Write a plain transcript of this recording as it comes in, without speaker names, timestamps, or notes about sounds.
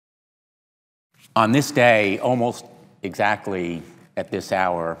On this day, almost exactly at this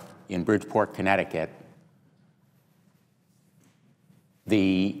hour in Bridgeport, Connecticut,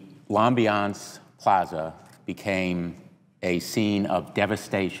 the L'Ambiance Plaza became a scene of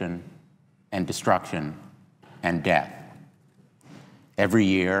devastation and destruction and death. Every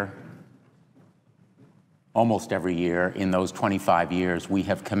year, almost every year in those 25 years, we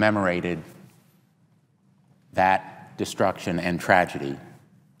have commemorated that destruction and tragedy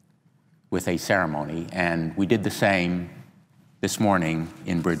with a ceremony, and we did the same this morning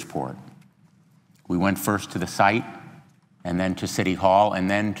in Bridgeport. We went first to the site, and then to City Hall, and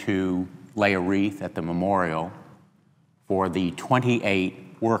then to lay a wreath at the memorial for the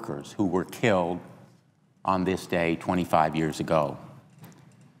 28 workers who were killed on this day 25 years ago.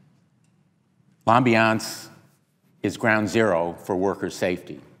 L'Ambiance is ground zero for workers'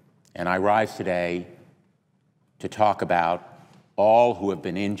 safety, and I rise today to talk about all who have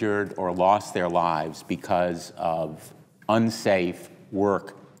been injured or lost their lives because of unsafe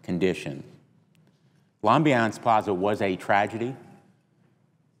work conditions. L'Ambiance Plaza was a tragedy,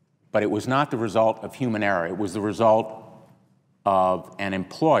 but it was not the result of human error. It was the result of an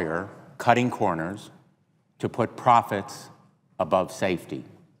employer cutting corners to put profits above safety.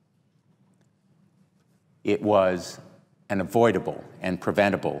 It was an avoidable and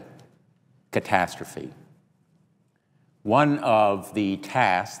preventable catastrophe. One of the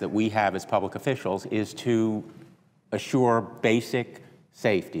tasks that we have as public officials is to assure basic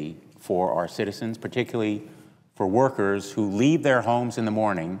safety for our citizens, particularly for workers who leave their homes in the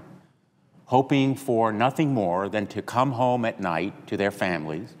morning hoping for nothing more than to come home at night to their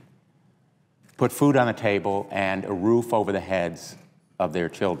families, put food on the table, and a roof over the heads of their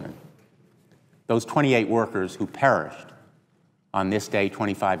children. Those 28 workers who perished on this day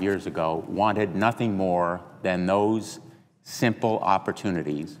 25 years ago wanted nothing more than those simple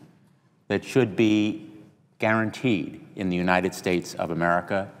opportunities that should be guaranteed in the United States of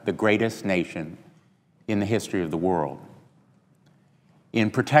America, the greatest nation in the history of the world. In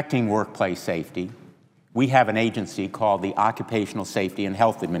protecting workplace safety, we have an agency called the Occupational Safety and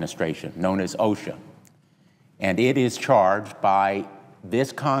Health Administration, known as OSHA, and it is charged by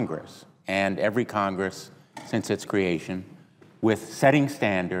this Congress and every Congress since its creation with setting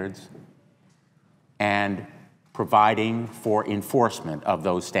standards and providing for enforcement of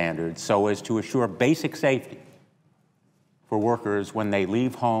those standards so as to assure basic safety for workers when they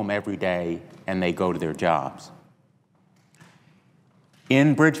leave home every day and they go to their jobs.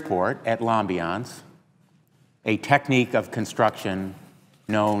 In Bridgeport at L'Ambiance, a technique of construction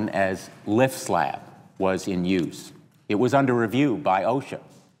known as lift slab was in use. It was under review by OSHA.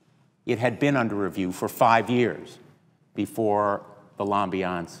 It had been under review for 5 years before the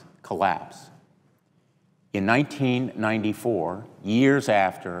L'Ambiance collapse. In 1994, years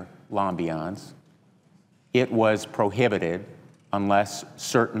after L'Ambiance, it was prohibited unless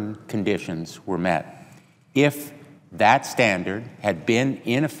certain conditions were met. If that standard had been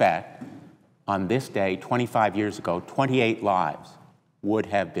in effect on this day 25 years ago, 28 lives would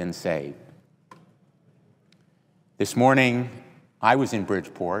have been saved. This morning, I was in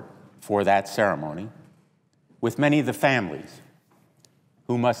Bridgeport for that ceremony with many of the families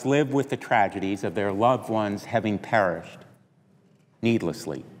who must live with the tragedies of their loved ones having perished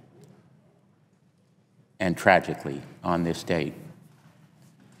needlessly and tragically on this date.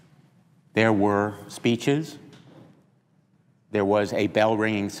 There were speeches, there was a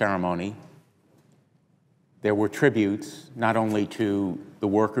bell-ringing ceremony, there were tributes not only to the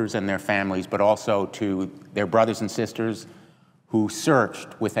workers and their families, but also to their brothers and sisters who searched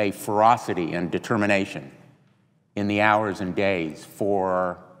with a ferocity and determination in the hours and days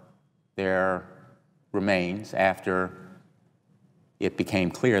for their remains after it became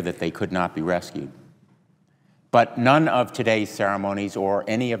clear that they could not be rescued. But none of today's ceremonies or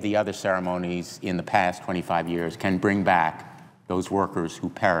any of the other ceremonies in the past 25 years can bring back those workers who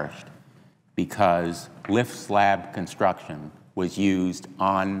perished because lift slab construction was used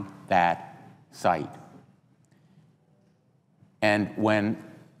on that site. And when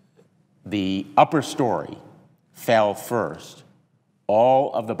the upper story fell first,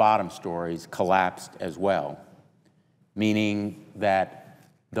 all of the bottom stories collapsed as well, meaning that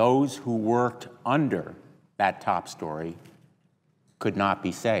those who worked under that top story could not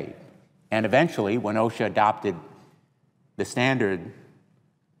be saved. And eventually, when OSHA adopted the standard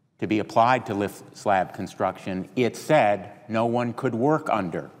to be applied to lift slab construction, it said no one could work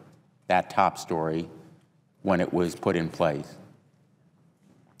under that top story when it was put in place.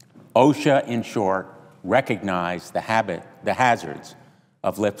 OSHA, in short, recognized the hazards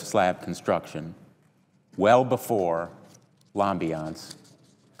of lift slab construction well before L'Ambiance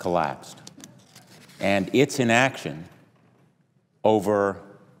collapsed. and its inaction over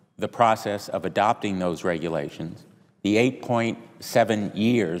the process of adopting those regulations, the 8.7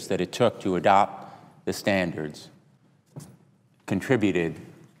 years that it took to adopt the standards, contributed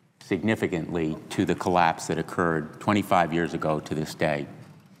significantly to the collapse that occurred 25 years ago to this day.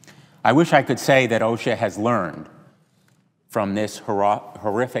 I wish I could say that OSHA has learned from this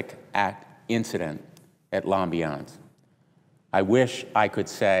horrific incident at L'Ambiance. I wish I could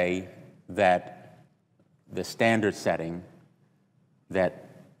say that the standard setting that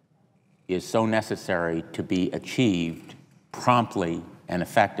is so necessary to be achieved promptly and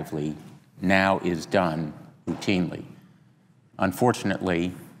effectively now is done routinely.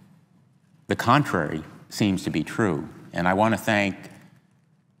 Unfortunately, the contrary seems to be true, and I want to thank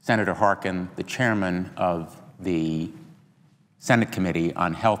Senator Harkin, the chairman of the Senate Committee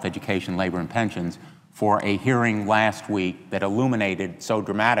on Health, Education, Labor, and Pensions, for a hearing last week that illuminated so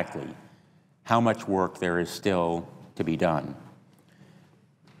dramatically how much work there is still to be done.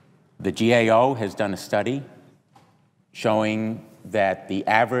 The GAO has done a study showing that the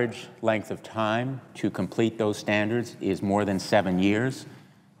average length of time to complete those standards is more than 7 years,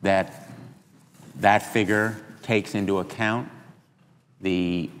 that figure takes into account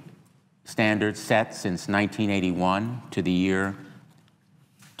the standards set since 1981 to the year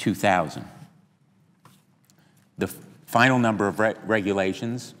 2000. The final number of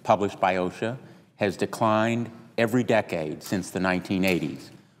regulations published by OSHA has declined every decade since the 1980s.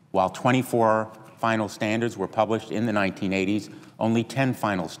 While 24 final standards were published in the 1980s, only 10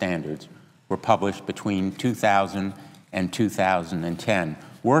 final standards were published between 2000 and 2010.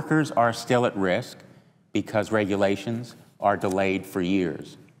 Workers are still at risk because regulations are delayed for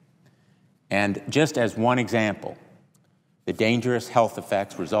years. And just as one example, the dangerous health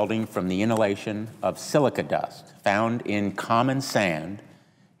effects resulting from the inhalation of silica dust found in common sand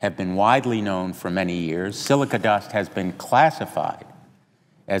have been widely known for many years. Silica dust has been classified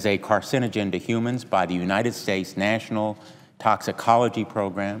as a carcinogen to humans by the United States National Toxicology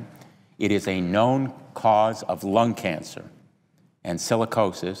Program. It is a known cause of lung cancer, and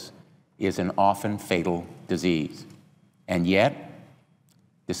silicosis is an often fatal disease. And yet,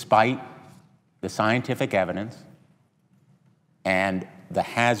 despite the scientific evidence and the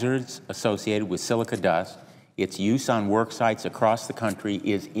hazards associated with silica dust, its use on work sites across the country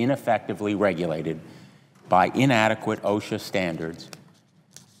is ineffectively regulated by inadequate OSHA standards,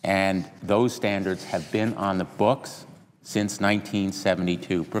 and those standards have been on the books since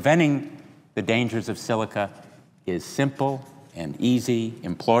 1972. Preventing the dangers of silica is simple and easy.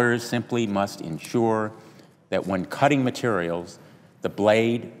 Employers simply must ensure that when cutting materials, the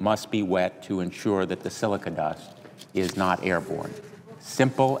blade must be wet to ensure that the silica dust is not airborne.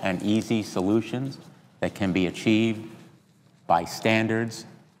 Simple and easy solutions that can be achieved by standards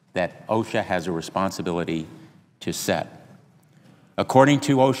that OSHA has a responsibility to set. According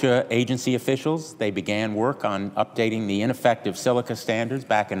to OSHA agency officials, they began work on updating the ineffective silica standards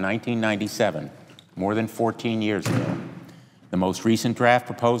back in 1997, more than 14 years ago. The most recent draft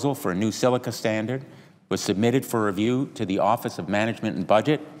proposal for a new silica standard was submitted for review to the Office of Management and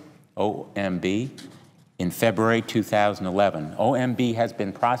Budget, OMB, in February 2011. OMB has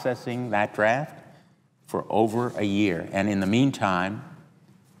been processing that draft for over a year, and in the meantime,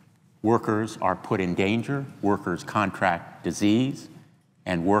 workers are put in danger, workers contract disease,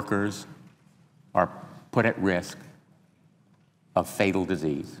 and workers are put at risk of fatal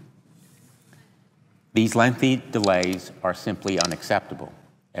disease. These lengthy delays are simply unacceptable.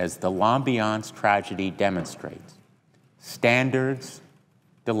 As the L'Ambiance tragedy demonstrates, standards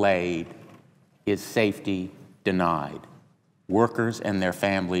delayed is safety denied. Workers and their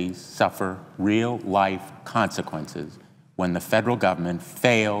families suffer real-life consequences when the federal government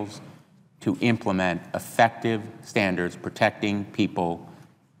fails to implement effective standards protecting people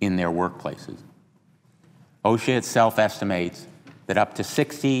in their workplaces. OSHA itself estimates that up to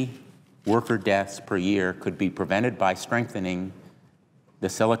 60 worker deaths per year could be prevented by strengthening the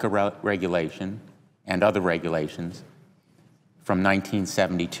silica regulation and other regulations from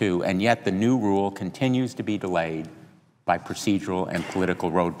 1972, and yet the new rule continues to be delayed by procedural and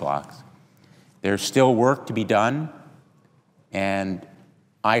political roadblocks. There's still work to be done, and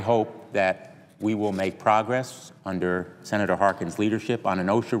I hope that we will make progress under Senator Harkin's leadership on an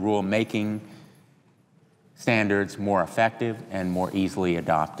OSHA rule making standards more effective and more easily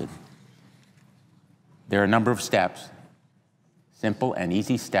adopted. There are a number of steps, simple and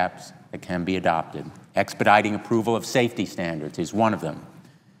easy steps that can be adopted. Expediting approval of safety standards is one of them.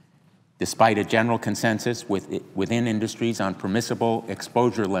 Despite a general consensus within industries on permissible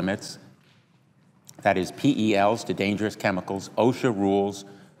exposure limits, that is PELs to dangerous chemicals, OSHA rules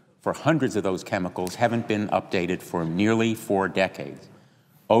for hundreds of those chemicals haven't been updated for nearly 4 decades.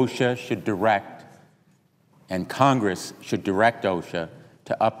 OSHA should direct, and Congress should direct OSHA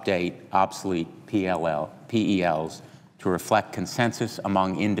to update obsolete PELs to reflect consensus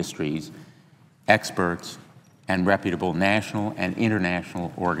among industries, experts, and reputable national and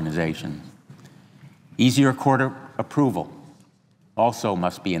international organizations. Easier court approval also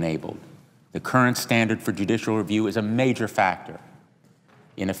must be enabled. The current standard for judicial review is a major factor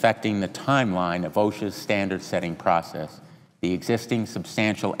in affecting the timeline of OSHA's standard-setting process. The existing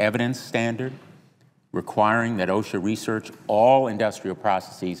substantial evidence standard, requiring that OSHA research all industrial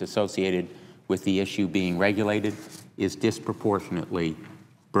processes associated with the issue being regulated, is disproportionately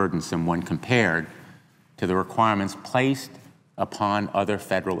burdensome when compared to the requirements placed upon other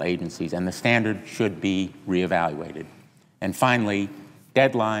federal agencies, and the standard should be reevaluated. And finally,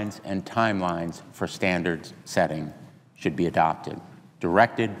 deadlines and timelines for standards setting should be adopted,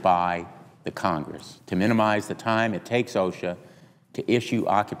 directed by the Congress, to minimize the time it takes OSHA to issue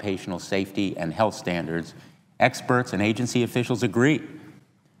occupational safety and health standards. Experts and agency officials agree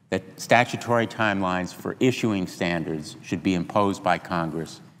that statutory timelines for issuing standards should be imposed by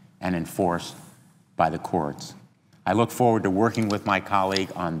Congress and enforced by the courts. I look forward to working with my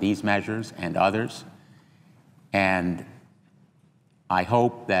colleague on these measures and others, and I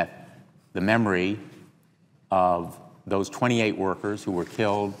hope that the memory of those 28 workers who were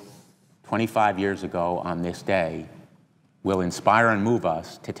killed 25 years ago on this day will inspire and move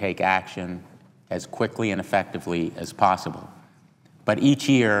us to take action as quickly and effectively as possible. But each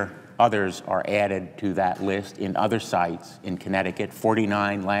year, others are added to that list in other sites in Connecticut,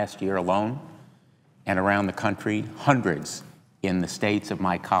 49 last year alone, and around the country, hundreds in the states of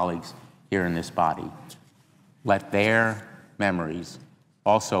my colleagues here in this body. Let their memories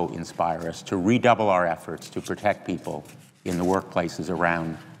also inspire us to redouble our efforts to protect people in the workplaces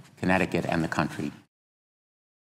around Connecticut and the country.